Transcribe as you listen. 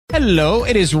Hello,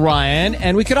 it is Ryan,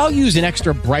 and we could all use an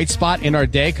extra bright spot in our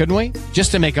day, couldn't we?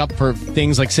 Just to make up for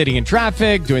things like sitting in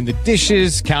traffic, doing the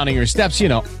dishes, counting your steps, you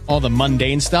know, all the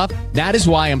mundane stuff. That is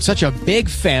why I'm such a big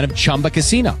fan of Chumba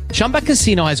Casino. Chumba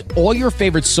Casino has all your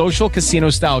favorite social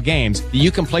casino-style games that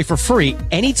you can play for free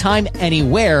anytime,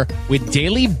 anywhere with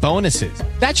daily bonuses.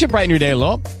 That should brighten your day a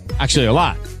little. Actually, a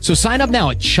lot. So sign up now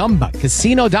at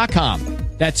ChumbaCasino.com.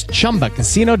 That's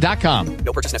ChumbaCasino.com.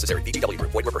 No purchase necessary. VGW Group.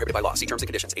 Void where prohibited by law. See terms and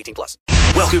conditions. 18+.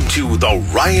 Welcome to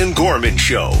the Ryan Gorman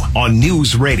Show on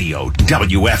News Radio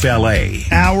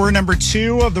WFLA. Hour number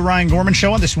 2 of the Ryan Gorman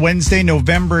Show on this Wednesday,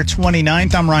 November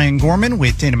 29th. I'm Ryan Gorman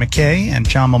with Dana McKay and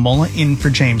John Momola in for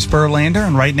James Berlander.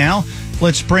 And right now,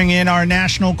 let's bring in our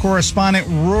national correspondent,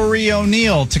 Rory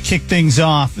O'Neill, to kick things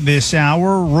off this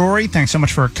hour. Rory, thanks so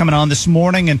much for coming on this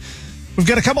morning. And we've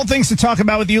got a couple things to talk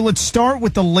about with you. Let's start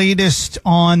with the latest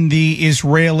on the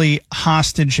Israeli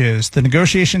hostages. The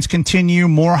negotiations continue.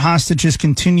 More hostages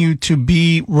continue to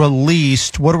be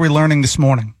released. What are we learning this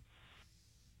morning?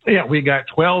 Yeah, we got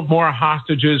 12 more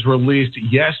hostages released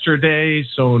yesterday.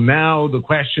 So now the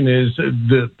question is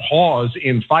the pause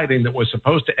in fighting that was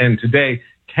supposed to end today.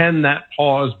 Can that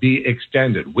pause be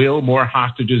extended? Will more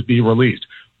hostages be released?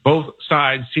 Both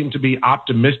sides seem to be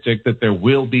optimistic that there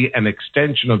will be an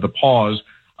extension of the pause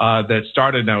that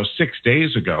started now 6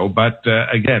 days ago. But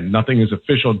again, nothing is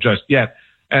official just yet.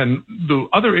 And the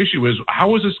other issue is,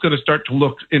 how is this going to start to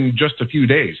look in just a few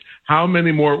days? How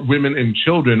many more women and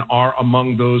children are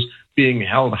among those being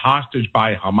held hostage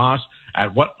by Hamas?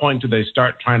 At what point do they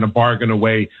start trying to bargain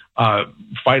away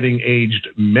fighting-aged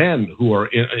men who are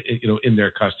in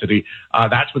their custody?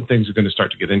 That's when things are going to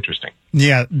start to get interesting.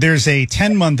 Yeah, there's a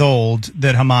 10-month-old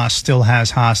that Hamas still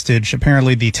has hostage.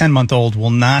 Apparently, the 10-month-old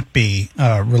will not be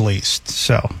released.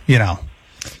 So, you know.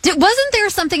 Wasn't there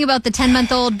something about the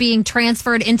 10-month-old being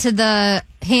transferred into the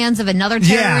hands of another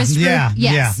terrorist group?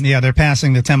 Yeah. They're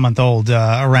passing the 10-month-old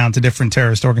around to different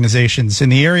terrorist organizations in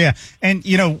the area. And,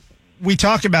 you know, we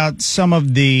talk about some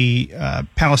of the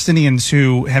Palestinians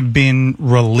who have been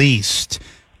released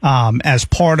as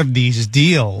part of these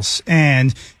deals.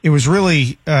 And it was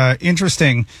really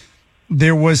interesting.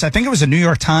 There was, I think it was a New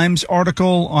York Times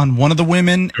article on one of the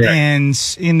women. Correct. And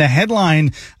in the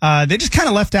headline, they just kind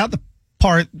of left out the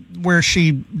part where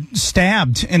she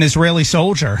stabbed an Israeli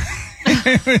soldier.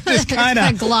 Just kind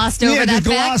of glossed over that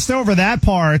glossed over that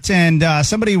part. And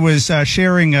somebody was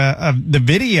sharing the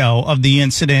video of the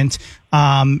incident,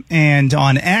 and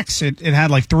on X it had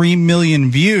like 3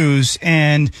 million views,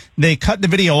 and they cut the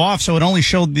video off so it only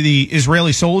showed the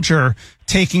Israeli soldier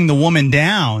taking the woman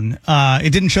down.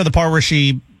 It didn't show the part where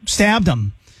she stabbed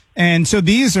him. And so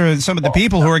these are some of the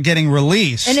people who are getting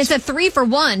released. And it's a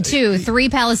 3-for-1, too. 3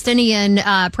 Palestinian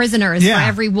prisoners for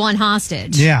every 1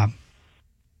 hostage. Yeah.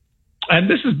 And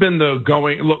this has been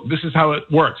this is how it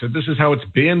works. This is how it's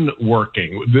been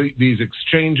working. These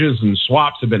exchanges and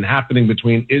swaps have been happening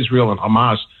between Israel and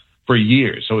Hamas for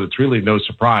years. So it's really no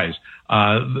surprise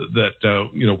that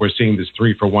we're seeing this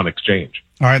 3-for-1 exchange.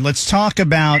 All right, let's talk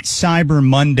about Cyber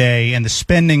Monday and the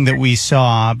spending that we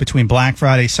saw between Black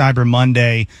Friday, Cyber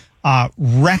Monday.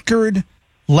 Record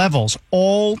levels,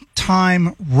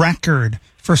 all-time record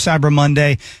for Cyber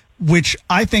Monday, which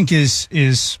I think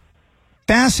is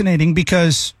fascinating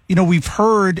because, you know, we've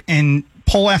heard in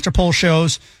poll after poll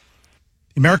shows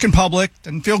the American public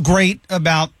doesn't feel great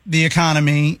about the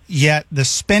economy, yet the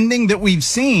spending that we've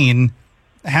seen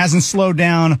hasn't slowed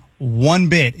down one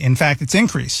bit. In fact, it's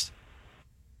increased.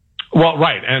 Well,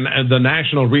 right. And the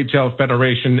National Retail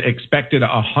Federation expected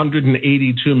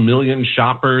 182 million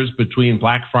shoppers between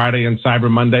Black Friday and Cyber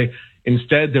Monday.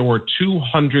 Instead, there were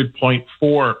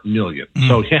 200.4 million.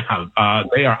 So,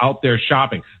 they are out there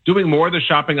shopping, doing more of the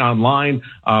shopping online.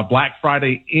 Black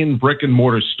Friday in brick and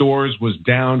mortar stores was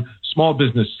down. Small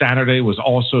Business Saturday was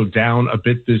also down a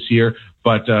bit this year.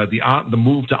 But the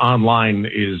move to online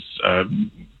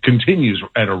continues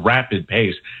at a rapid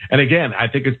pace. And again, I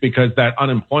think it's because that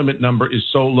unemployment number is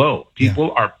so low.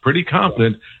 People are pretty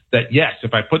confident that, yes,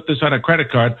 if I put this on a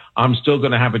credit card, I'm still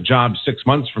going to have a job 6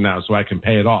 months from now so I can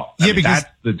pay it off. Because that's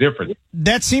the difference.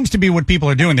 That seems to be what people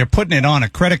are doing. They're putting it on a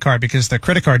credit card because the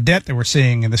credit card debt that we're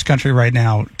seeing in this country right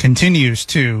now continues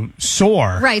to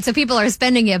soar. Right, so people are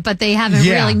spending it, but they haven't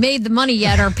really made the money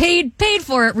yet or paid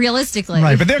for it realistically.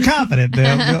 Right, but they're confident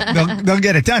they'll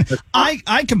get it done.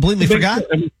 I completely forgot.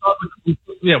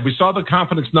 We saw the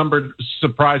confidence number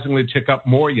surprisingly tick up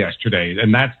more yesterday,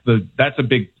 and that's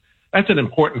an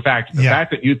important factor. The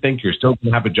fact that you think you're still going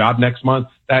to have a job next month,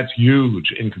 That's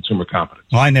huge in consumer confidence.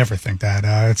 Well, I never think that.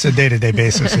 It's a day-to-day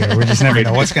basis here. We just never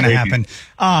know what's going to happen.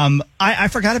 I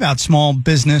forgot about Small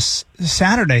Business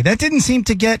Saturday. That didn't seem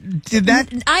to did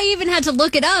that? I even had to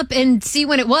look it up and see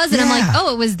when it was, and I'm like,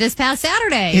 oh, it was this past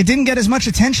Saturday. It didn't get as much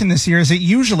attention this year as it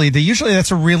usually. Usually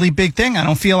that's a really big thing. I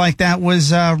don't feel like that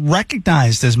was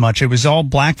recognized as much. It was all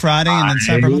Black Friday and then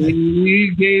Cyber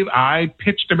Monday. I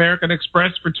pitched American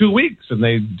Express for 2 weeks, and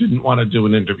they didn't want to do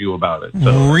an interview about it.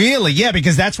 So. Really? Yeah,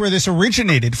 because that's where this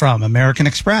originated from, American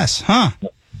Express. Huh.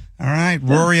 All right.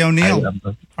 Rory O'Neill,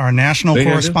 our national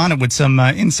correspondent with some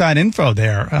inside info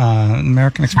there.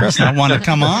 American Express not want to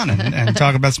come on and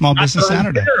talk about Small Business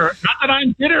Saturday. Not that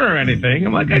I'm bitter or anything.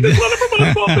 I'm like, I just want to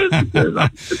promote small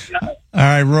businesses. All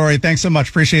right, Rory, thanks so much.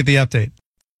 Appreciate the update.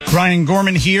 Ryan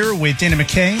Gorman here with Dana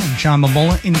McKay and John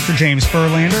Mamola in for James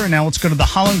Berlander. And now let's go to the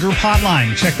Holland Group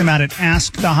hotline. Check them out at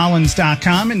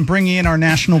askthehollands.com and bring in our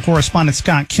national correspondent,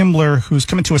 Scott Kimbler, who's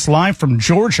coming to us live from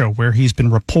Georgia, where he's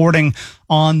been reporting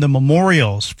on the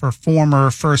memorials for former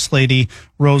First Lady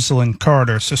Rosalynn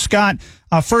Carter. So, Scott,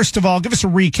 first of all, give us a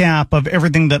recap of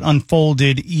everything that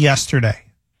unfolded yesterday.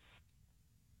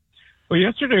 Well,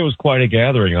 yesterday was quite a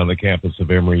gathering on the campus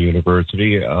of Emory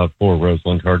University for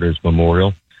Rosalynn Carter's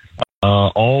memorial.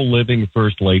 All living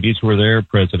First Ladies were there.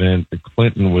 President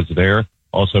Clinton was there.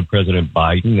 Also President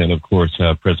Biden. And, of course,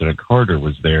 President Carter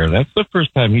was there. And that's the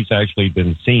first time he's actually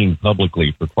been seen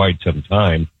publicly for quite some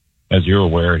time. As you're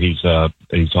aware, he's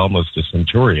almost a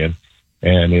centurion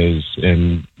and is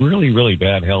in really, really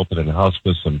bad health and in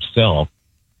hospice himself.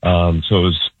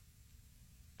 So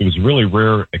it was a really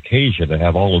rare occasion to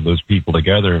have all of those people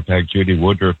together. In fact, Judy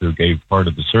Woodruff, who gave part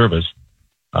of the service,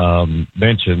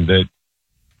 mentioned that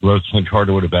Rosalynn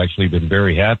Carter would have actually been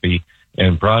very happy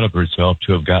and proud of herself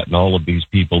to have gotten all of these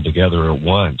people together at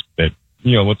once. But,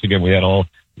 once again, we had all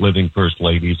living First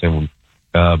Ladies and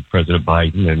President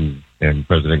Biden and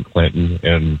President Clinton,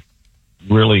 and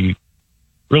really,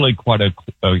 really quite a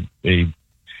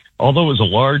although it was a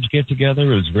large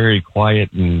get-together, it was very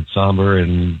quiet and somber,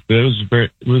 and it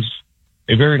was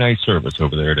a very nice service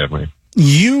over there at Emory.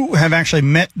 You have actually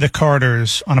met the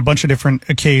Carters on a bunch of different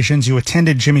occasions. You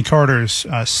attended Jimmy Carter's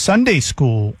Sunday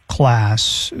school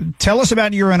class. Tell us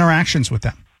about your interactions with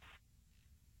them.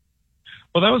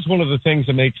 Well, that was one of the things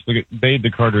that made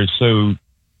the Carters so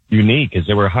unique, is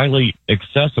they were highly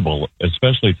accessible,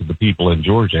 especially to the people in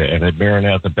Georgia. And at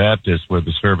Maranatha Baptist, where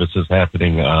the service is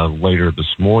happening later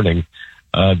this morning,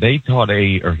 he taught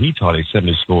a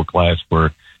Sunday school class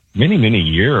for many, many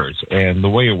years. And the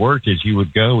way it worked is you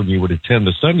would go and you would attend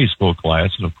the Sunday school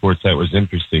class. And of course, that was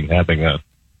interesting, having a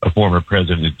former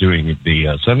president doing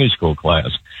the Sunday school class.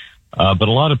 But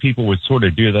a lot of people would sort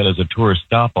of do that as a tourist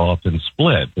stop-off and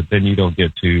split, but then you don't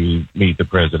get to meet the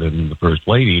president and the first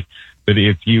lady. But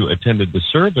if you attended the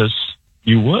service,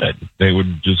 you would. They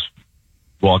would just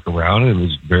walk around, and it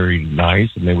was very nice,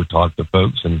 and they would talk to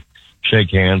folks and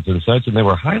shake hands and such, and they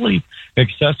were highly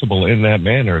accessible in that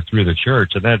manner through the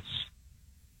church. And that's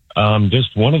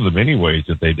just one of the many ways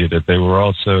that they did it. They were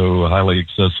also highly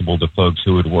accessible to folks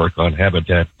who would work on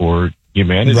Habitat for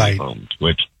Humanity homes,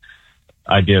 which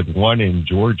I did one in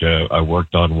Georgia. I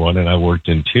worked on one, and I worked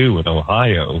in two in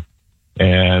Ohio.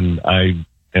 And I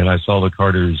saw the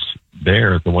Carters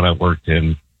there, the one I worked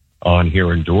on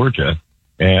here in Georgia,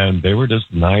 and they were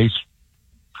just nice,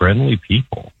 friendly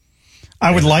people.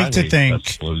 I would like to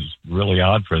think it was really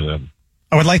odd for them.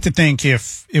 I would like to think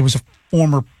if it was a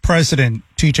former president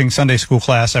teaching Sunday school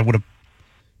class, I would have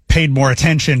paid more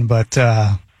attention, but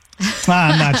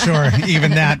I'm not sure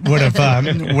even that would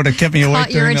have kept me awake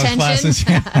during those classes.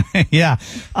 Yeah.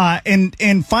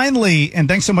 And finally, and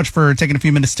thanks so much for taking a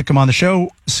few minutes to come on the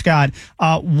show, Scott.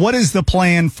 What is the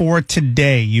plan for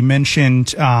today? You mentioned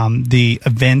the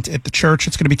event at the church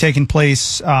that's going to be taking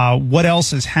place. What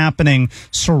else is happening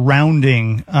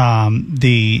surrounding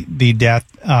the death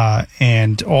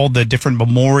and all the different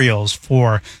memorials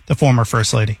for the former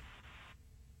First Lady?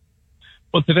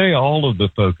 Well, today all of the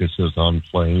focus is on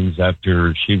planes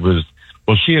after she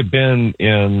had been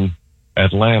in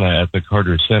Atlanta at the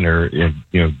Carter Center,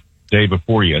 day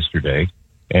before yesterday,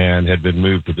 and had been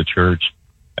moved to the church.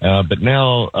 But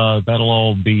now that'll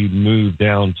all be moved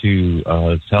down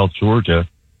to South Georgia,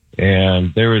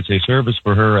 and there is a service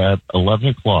for her at 11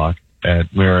 o'clock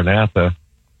at Maranatha,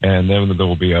 and then there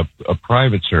will be a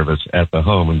private service at the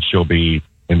home, and she'll be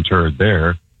interred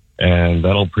there, and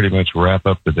that'll pretty much wrap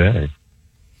up the day.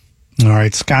 All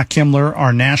right, Scott Kimbler,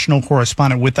 our national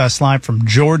correspondent, with us live from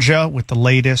Georgia with the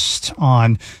latest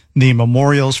on the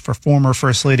memorials for former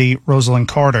First Lady Rosalynn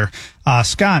Carter.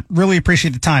 Scott, really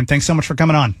appreciate the time. Thanks so much for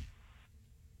coming on.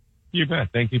 You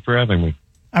bet. Thank you for having me.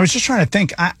 I was just trying to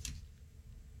think.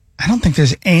 I don't think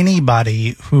there's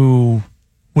anybody who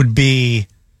would be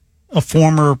a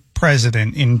former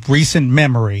president in recent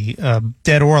memory,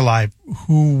 dead or alive,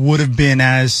 who would have been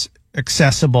as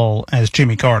accessible as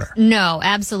Jimmy Carter. No,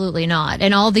 absolutely not.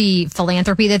 And all the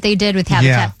philanthropy that they did with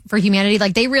Habitat for Humanity,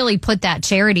 like they really put that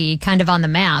charity kind of on the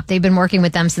map. They've been working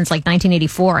with them since like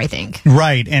 1984, I think.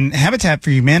 Right. And Habitat for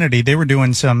Humanity, they were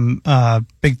doing some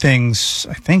big things,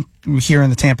 I think, here in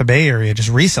the Tampa Bay area just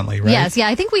recently, right? Yes. Yeah.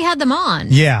 I think we had them on.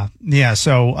 Yeah. Yeah.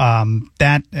 So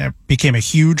that became a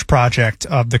huge project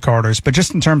of the Carters. But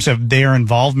just in terms of their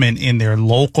involvement in their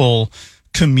local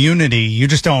community, you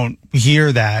just don't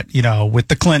hear that, you know, with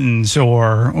the Clintons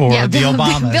or the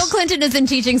Obamas. Bill Clinton isn't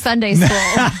teaching Sunday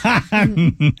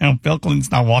school. No, Bill Clinton's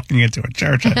not walking into a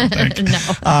church, I don't think.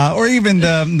 No. Or even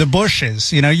the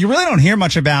Bushes. You know, you really don't hear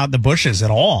much about the Bushes at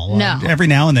all. No. Every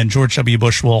now and then George W.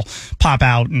 Bush will pop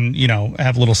out and, you know,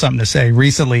 have a little something to say.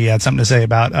 Recently he had something to say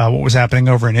about what was happening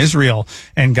over in Israel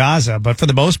and Gaza. But for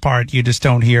the most part, you just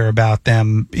don't hear about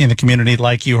them in the community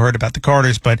like you heard about the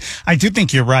Carters. But I do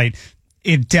think you're right.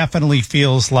 It definitely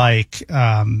feels like,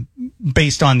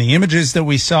 based on the images that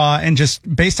we saw and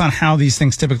just based on how these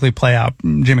things typically play out,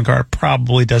 Jimmy Carter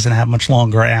probably doesn't have much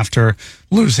longer after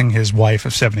losing his wife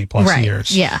of 70 plus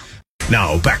years. Yeah.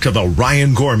 Now back to the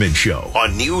Ryan Gorman Show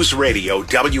on News Radio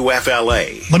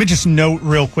WFLA. Let me just note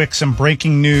real quick some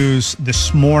breaking news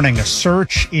this morning. A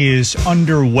search is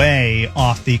underway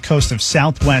off the coast of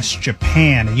southwest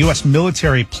Japan. A U.S.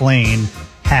 military plane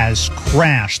has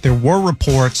crashed. There were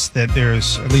reports that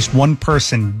there's at least one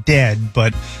person dead,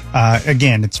 but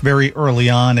again, it's very early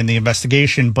on in the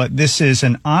investigation. But this is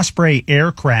an Osprey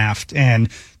aircraft, and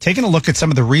taking a look at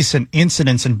some of the recent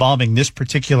incidents involving this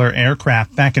particular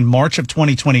aircraft, back in March of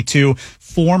 2022,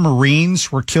 4 Marines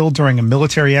were killed during a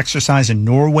military exercise in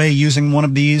Norway using one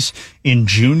of these. In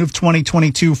June of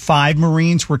 2022, 5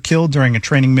 Marines were killed during a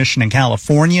training mission in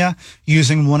California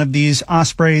using one of these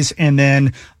Ospreys. And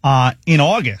then in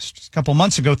August, just a couple of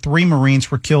months ago, 3 Marines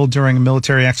were killed during a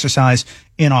military exercise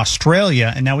in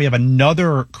Australia. And now we have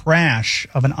another crash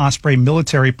of an Osprey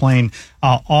military plane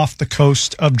off the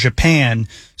coast of Japan.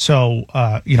 So,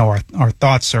 you know, our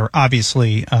thoughts are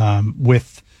obviously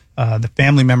with the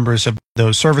family members of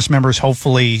those service members.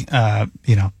 Hopefully,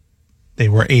 you know, they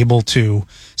were able to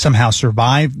somehow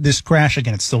survive this crash.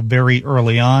 Again, it's still very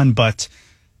early on, but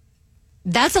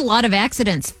that's a lot of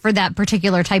accidents for that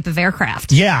particular type of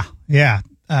aircraft. Yeah.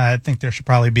 I think there should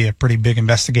probably be a pretty big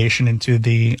investigation into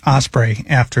the Osprey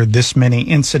after this many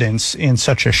incidents in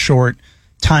such a short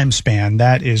time span.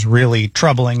 That is really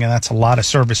troubling, and that's a lot of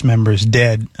service members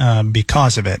dead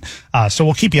because of it. So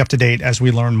we'll keep you up to date as we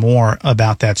learn more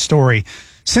about that story.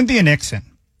 Cynthia Nixon,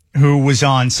 who was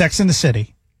on Sex and the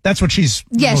City. That's what she's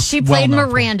Yes, she played well-known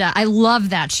Miranda. for. I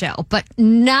love that show, but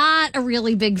not a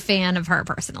really big fan of her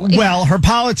personally. Well, her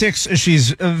politics, she's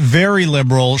very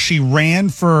liberal. She ran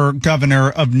for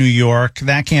governor of New York.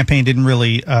 That campaign didn't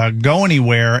really go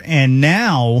anywhere. And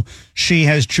now she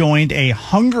has joined a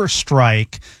hunger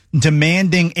strike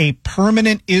demanding a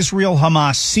permanent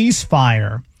Israel-Hamas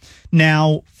ceasefire.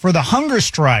 Now, for the hunger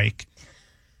strike,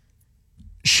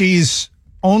 she's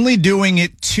only doing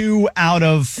it 2 out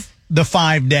of the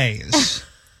 5 days.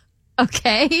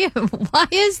 Okay. Why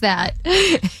is that?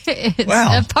 It's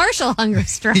a partial hunger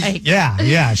strike.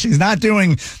 Yeah. She's not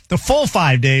doing the full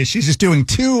 5 days. She's just doing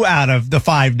 2 out of the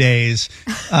 5 days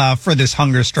for this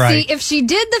hunger strike. See, if she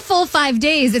did the full 5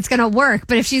 days, it's going to work.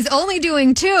 But if she's only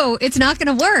doing 2, it's not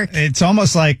going to work. It's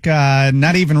almost like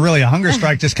not even really a hunger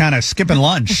strike, just kind of skipping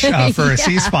lunch for a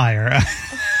ceasefire.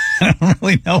 I don't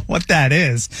really know what that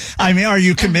is. I mean, are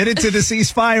you committed to the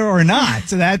ceasefire or not?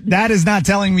 So that is not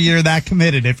telling me you're that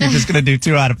committed if you're just going to do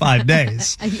 2 out of 5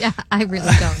 days. Yeah, I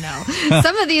really don't know.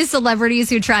 Some of these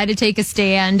celebrities who try to take a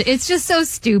stand, it's just so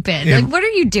stupid. Like, what are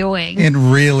you doing? It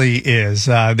really is.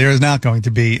 There is not going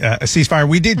to be a ceasefire.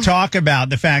 We did talk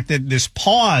about the fact that this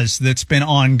pause that's been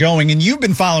ongoing, and you've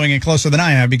been following it closer than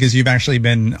I have because you've actually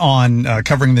been on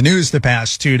covering the news the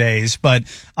past 2 days. But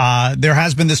there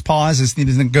has been this pause as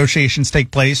these negotiations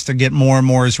take place to get more and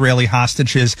more Israeli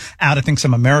hostages out. I think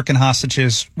some American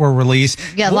hostages were released.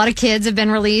 Yeah, a lot of kids have been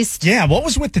released. Yeah, what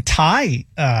was with the Thai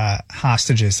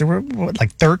hostages? There were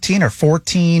like 13 or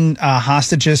 14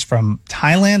 hostages from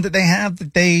Thailand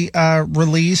that they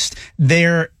released.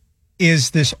 There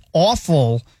is this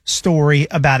awful story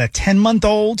about a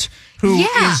 10-month-old who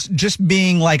is just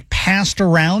being like passed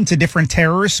around to different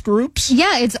terrorist groups.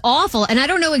 Yeah, it's awful. And I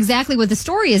don't know exactly what the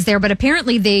story is there, but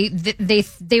apparently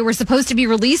they were supposed to be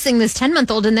releasing this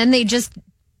 10-month-old and then they just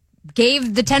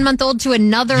gave the 10-month-old to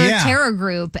another terror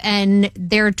group, and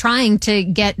they're trying to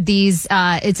get these.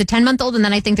 It's a 10-month-old, and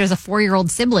then I think there's a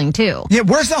 4-year-old sibling too. Yeah,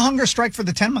 where's the hunger strike for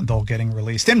the 10-month-old getting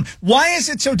released? And why is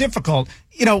it so difficult?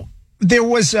 You know, there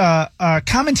was a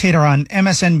commentator on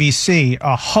MSNBC,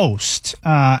 a host.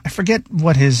 I forget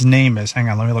what his name is. Hang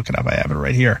on, let me look it up. I have it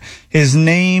right here. His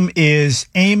name is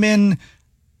Eamon.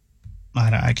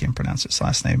 I can't pronounce his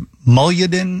last name.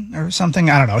 Mulyadin or something.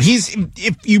 I don't know.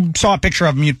 If you saw a picture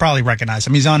of him, you'd probably recognize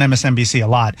him. He's on MSNBC a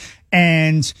lot.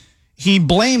 And he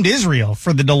blamed Israel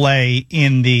for the delay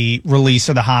in the release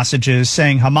of the hostages,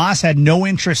 saying Hamas had no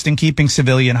interest in keeping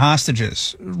civilian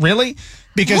hostages. Really?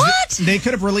 Because they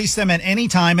could have released them at any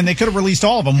time, and they could have released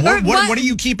all of them. What are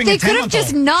you keeping a 10-month-old? They could have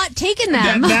just not taken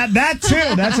them. That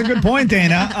too. That's a good point,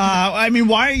 Dana. I mean,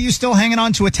 why are you still hanging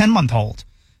on to a 10-month-old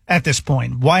at this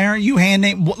point? Why aren't you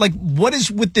what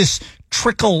is with this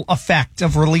trickle effect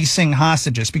of releasing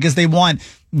hostages? Because they want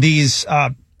these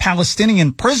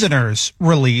Palestinian prisoners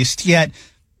released, yet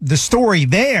the story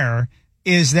there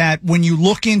is that when you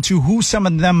look into who some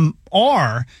of them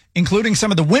are, including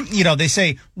some of the women, you know, they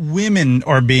say women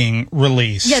are being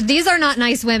released. Yeah, these are not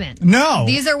nice women. No.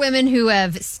 These are women who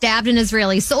have stabbed an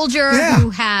Israeli soldier,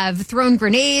 who have thrown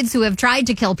grenades, who have tried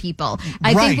to kill people.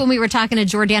 I think when we were talking to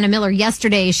Jordana Miller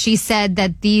yesterday, she said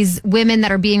that these women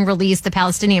that are being released, the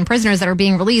Palestinian prisoners that are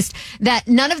being released, that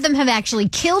none of them have actually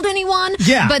killed anyone,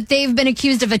 but they've been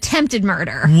accused of attempted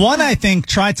murder. One, I think,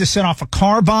 tried to set off a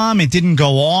car bomb. It didn't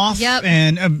go off. Yep.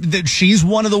 And she's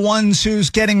one of the ones who's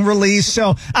getting released.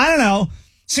 So, I don't know.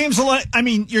 Seems a lot. I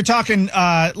mean, you're talking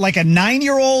like a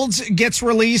 9-year-old gets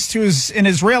released who's an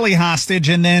Israeli hostage,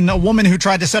 and then a woman who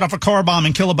tried to set off a car bomb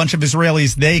and kill a bunch of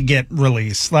Israelis, they get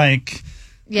released.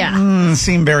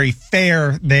 Seem very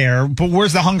fair there. But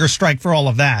where's the hunger strike for all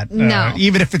of that? No.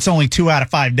 Even if it's only 2 out of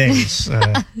 5 days.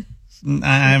 I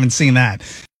haven't seen that.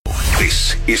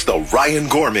 This is the Ryan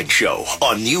Gorman Show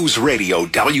on News Radio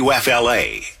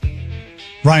WFLA.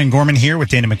 Ryan Gorman here with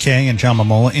Dana McKay and John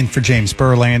Momola in for James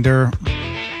Berlander.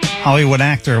 Hollywood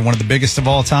actor, one of the biggest of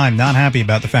all time, not happy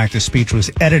about the fact his speech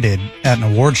was edited at an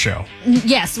award show.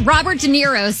 Yes, Robert De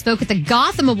Niro spoke at the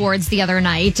Gotham Awards the other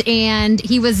night, and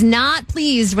he was not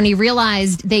pleased when he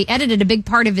realized they edited a big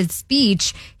part of his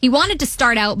speech. He wanted to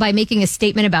start out by making a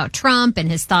statement about Trump and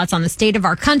his thoughts on the state of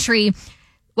our country.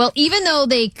 Well, even though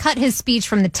they cut his speech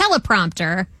from the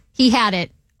teleprompter, he had it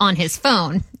on his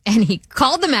phone. And he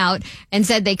called them out and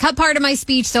said, they cut part of my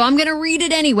speech, so I'm going to read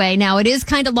it anyway. Now, it is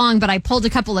kind of long, but I pulled a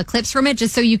couple of clips from it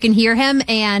just so you can hear him.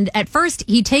 And at first,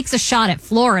 he takes a shot at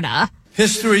Florida.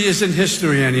 History isn't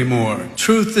history anymore.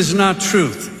 Truth is not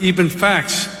truth. Even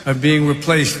facts are being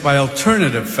replaced by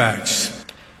alternative facts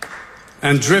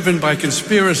and driven by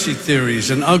conspiracy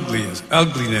theories and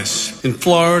ugliness. In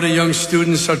Florida, young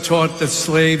students are taught that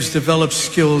slaves developed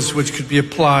skills which could be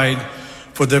applied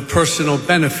for their personal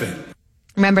benefit.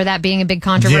 Remember that being a big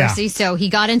controversy? Yeah. So he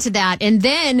got into that. And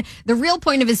then the real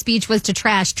point of his speech was to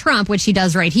trash Trump, which he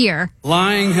does right here.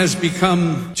 Lying has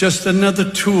become just another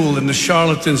tool in the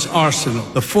charlatan's arsenal.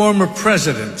 The former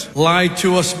president lied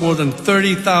to us more than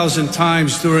 30,000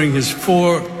 times during his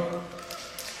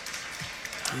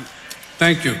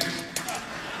Thank you.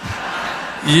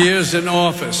 Years in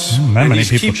office, and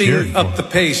he's keeping up the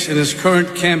pace in his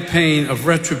current campaign of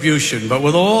retribution. But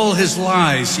with all his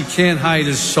lies, he can't hide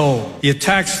his soul. He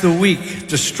attacks the weak,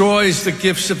 destroys the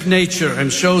gifts of nature,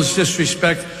 and shows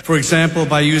disrespect, for example,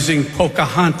 by using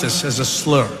Pocahontas as a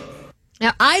slur.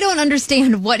 Now, I don't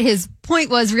understand what his point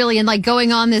was really in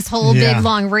going on this whole big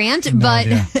long rant, but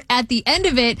at the end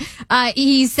of it,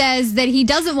 he says that he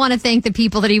doesn't want to thank the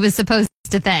people that he was supposed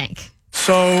to thank.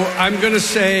 So I'm going to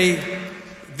say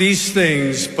these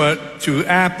things, but to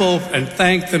Apple and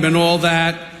thank them and all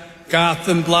that,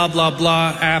 Gotham, blah, blah,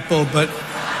 blah, Apple, but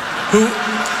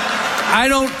I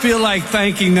don't feel like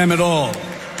thanking them at all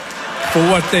for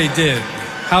what they did.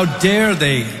 How dare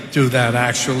they do that,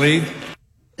 actually?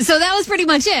 So that was pretty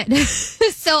much it.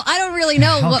 So I don't really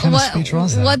know what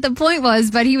the point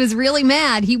was, but he was really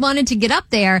mad. He wanted to get up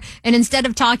there, and instead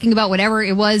of talking about whatever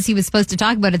it was he was supposed to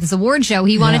talk about at this award show,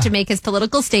 he wanted to make his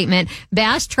political statement,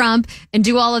 bash Trump, and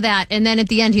do all of that. And then at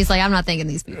the end, he's like, I'm not thanking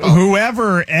these people.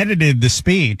 Whoever edited the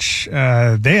speech, they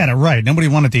had it right. Nobody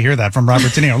wanted to hear that from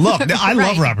Robert De Niro. Look, I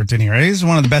love Robert De Niro. He's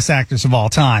one of the best actors of all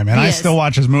time, and I still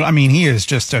watch his movie. I mean, he is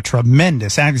just a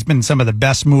tremendous actor. He's been in some of the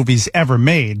best movies ever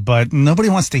made, but nobody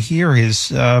wants to hear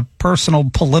his personal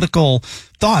political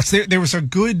thoughts. There was a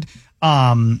good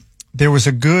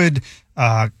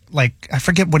like, I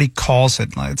forget what he calls it.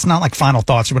 It's not like final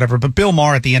thoughts or whatever, but Bill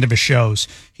Maher at the end of his shows,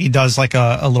 he does like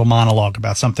a little monologue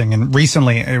about something. And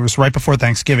recently, it was right before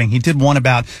Thanksgiving, he did one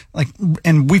about like,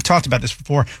 and we've talked about this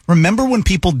before. Remember when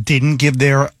people didn't give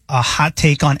their hot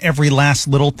take on every last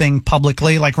little thing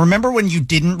publicly? Like, remember when you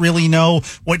didn't really know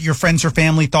what your friends or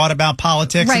family thought about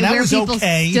politics? Right, and that where was people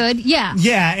okay. stood. Yeah.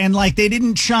 Yeah, and like they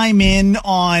didn't chime in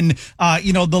on,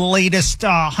 the latest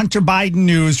Hunter Biden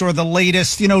news or the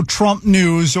latest, Trump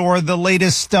news or the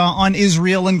latest on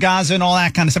Israel and Gaza and all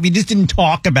that kind of stuff. You just didn't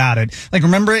talk about it. Like,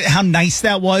 remember how nice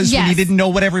that was when you didn't know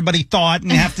what everybody thought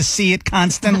and you have to see it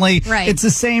constantly? Right. It's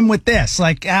the same with this.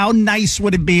 Like, how nice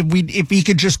would it be if he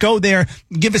could just go there,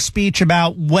 give a speech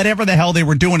about whatever the hell they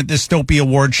were doing at this Dopey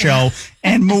Award show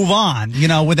and move on,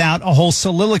 without a whole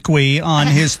soliloquy on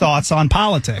his thoughts on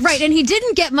politics. Right, and he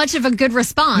didn't get much of a good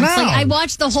response. No. Like, I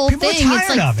watched the whole People are thing. It's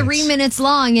tired like of it. 3 minutes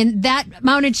long, and that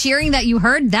amount of cheering that you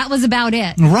heard, that was about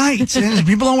it. Right.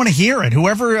 People don't want to hear it.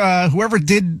 Whoever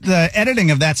did the editing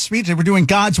of that speech, they were doing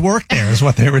God's work there is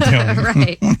what they were doing.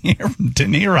 Right. Hear from De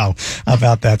Niro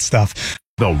about that stuff.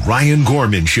 The Ryan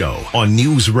Gorman Show on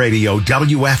News Radio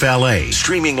WFLA.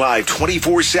 Streaming live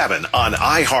 24/7 on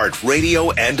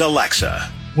iHeartRadio and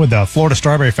Alexa. With the Florida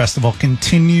Strawberry Festival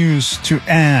continues to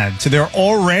add to their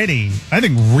already, I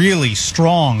think, really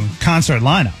strong concert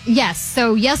lineup. Yes.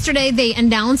 So yesterday they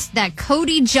announced that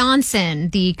Cody Johnson,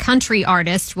 the country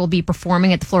artist, will be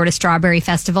performing at the Florida Strawberry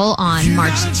Festival on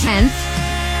March 10th.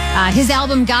 His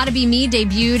album Gotta Be Me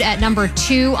debuted at number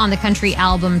 2 on the country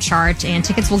album chart, and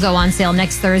tickets will go on sale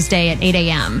next Thursday at 8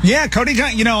 a.m. Yeah, Cody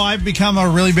Johnson, I've become a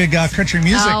really big country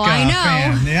music I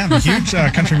know. fan. Yeah, I'm a huge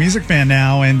country music fan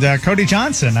now, and Cody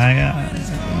Johnson,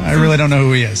 I really don't know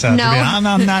who he is. No. I'm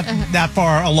not that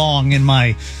far along in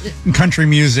my country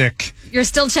music. You're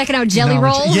still checking out Jelly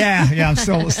Roll? Yeah, I'm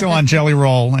still on Jelly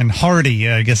Roll, and Hardy,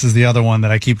 I guess, is the other one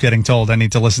that I keep getting told I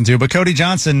need to listen to. But Cody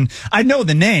Johnson, I know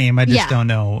the name, I just don't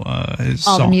know his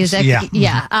all songs. the music.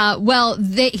 Yeah.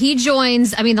 He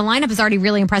joins. I mean, the lineup is already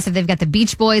really impressive. They've got the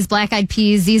Beach Boys, Black Eyed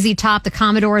Peas, ZZ Top, the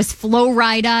Commodores, Flo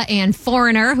Rida, and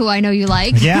Foreigner, who I know you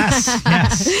like.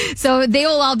 Yes. So they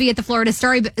will all be at the Florida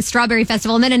Strawberry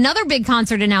Festival. And then another big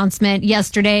concert announcement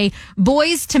yesterday,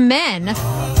 Boys to Men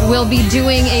will be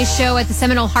doing a show at the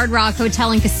Seminole Hard Rock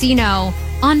Hotel and Casino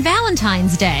on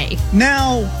Valentine's Day.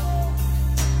 Now,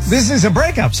 this is a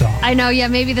breakup song. I know, yeah,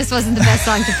 maybe this wasn't the best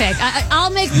song to pick. I'll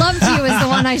Make Love to You is the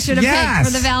one I should have picked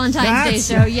for the Valentine's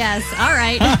Day show. Yes, all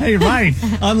right. Right.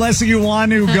 Unless you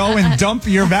want to go and dump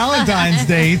your Valentine's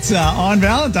dates on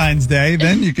Valentine's Day,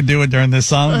 then you can do it during this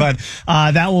song. But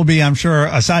that will be, I'm sure,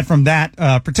 aside from that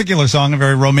particular song, a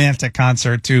very romantic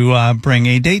concert to bring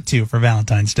a date to for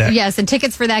Valentine's Day. Yes, and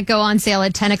tickets for that go on sale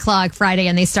at 10 o'clock Friday,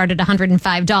 and they start at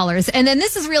 $105. And then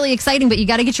this is really exciting, but you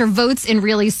got to get your votes in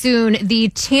really soon. The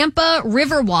Tampa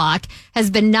Riverwalk has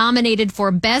been nominated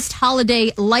for Best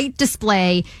Holiday Light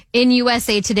Display in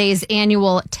USA Today's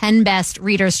annual 10 Best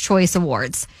Reader's Choice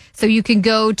Awards. So you can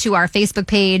go to our Facebook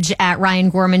page at Ryan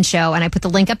Gorman Show, and I put the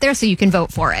link up there so you can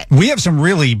vote for it. We have some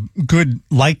really good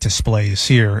light displays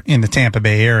here in the Tampa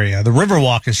Bay area. The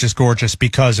Riverwalk is just gorgeous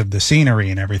because of the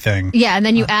scenery and everything. Yeah, and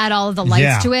then you add all of the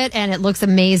lights to it, and it looks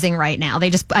amazing right now.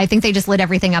 I think they just lit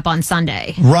everything up on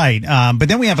Sunday. Right, but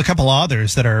then we have a couple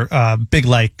others that are big,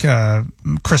 like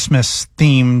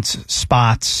Christmas-themed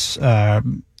spots.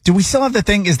 Do we still have the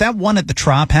thing? Is that one at the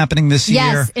Trop happening this year?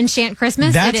 Yes, Enchant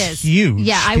Christmas. That's it is huge.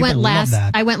 Yeah, I went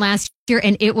last year,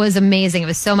 and it was amazing. It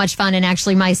was so much fun, and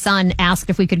actually, my son asked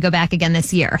if we could go back again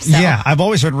this year. So. Yeah, I've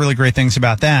always heard really great things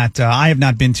about that. I have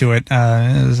not been to it.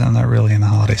 I'm not really in the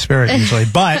holiday spirit usually,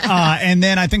 but and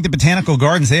then I think the Botanical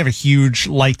Gardens, they have a huge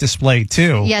light display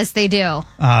too. Yes, they do.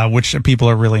 Which people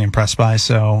are really impressed by.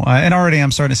 So, and already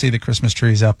I'm starting to see the Christmas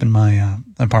trees up in my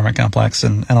apartment complex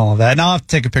and all of that. And I'll have to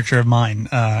take a picture of mine.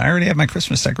 I already have my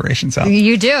Christmas decorations up.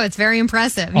 You do. It's very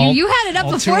impressive. You had it up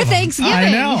before Thanksgiving.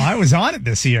 I know. I was on it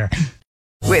this year.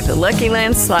 With the Lucky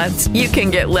Land Slots, you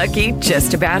can get lucky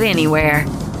just about anywhere.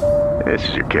 This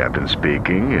is your captain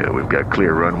speaking. We've got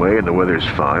clear runway and the weather's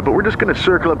fine, but we're just going to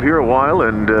circle up here a while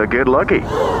and get lucky.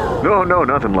 No,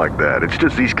 nothing like that. It's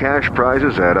just these cash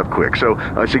prizes add up quick. So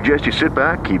I suggest you sit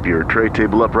back, keep your tray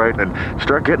table upright, and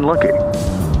start getting lucky.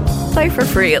 Play for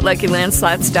free at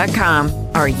LuckyLandSlots.com.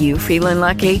 Are you feeling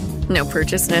lucky? No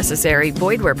purchase necessary.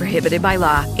 Void where prohibited by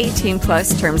law.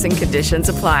 18+ terms and conditions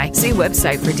apply. See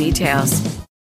website for details.